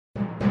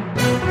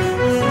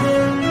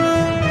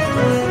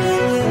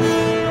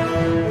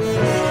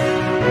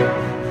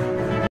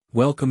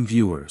Welcome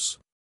viewers.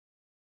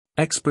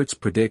 Experts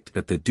predict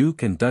that the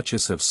Duke and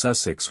Duchess of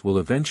Sussex will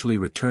eventually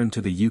return to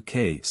the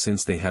UK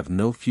since they have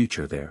no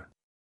future there.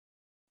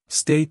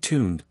 Stay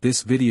tuned,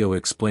 this video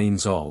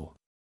explains all.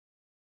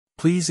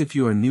 Please, if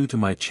you are new to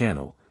my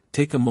channel,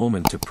 take a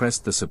moment to press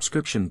the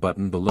subscription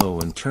button below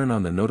and turn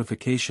on the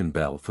notification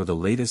bell for the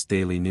latest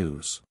daily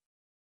news.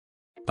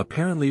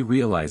 Apparently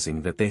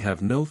realizing that they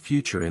have no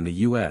future in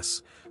the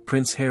US,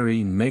 Prince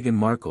Harry and Meghan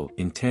Markle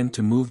intend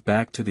to move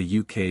back to the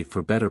UK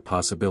for better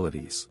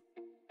possibilities.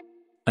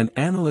 An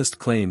analyst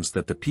claims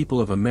that the people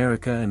of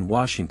America and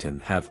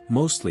Washington have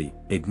mostly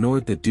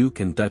ignored the Duke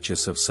and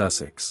Duchess of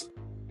Sussex.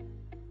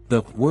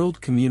 The world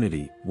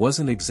community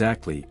wasn't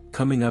exactly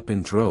coming up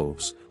in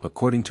droves,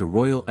 according to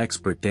royal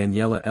expert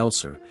Daniela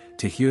Elser,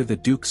 to hear the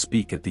Duke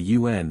speak at the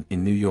UN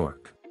in New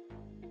York.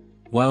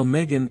 While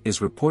Meghan is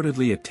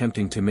reportedly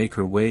attempting to make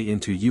her way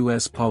into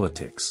US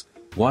politics,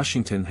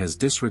 Washington has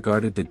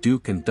disregarded the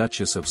Duke and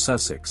Duchess of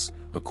Sussex,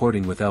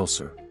 according with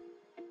Elser.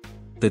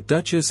 The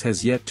Duchess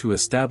has yet to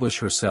establish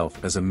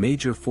herself as a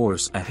major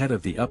force ahead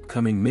of the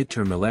upcoming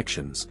midterm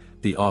elections,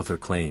 the author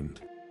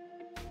claimed.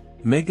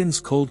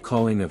 Meghan's cold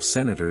calling of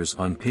senators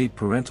on paid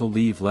parental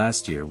leave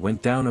last year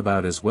went down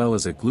about as well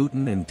as a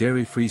gluten and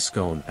dairy-free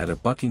scone at a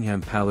Buckingham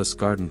Palace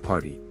garden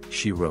party,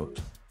 she wrote.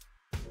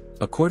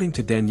 According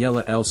to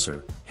Daniela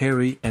Elser,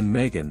 Harry and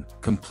Meghan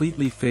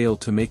completely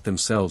failed to make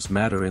themselves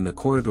matter in the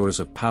corridors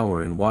of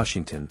power in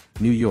Washington,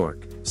 New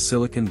York,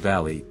 Silicon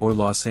Valley or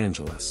Los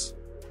Angeles.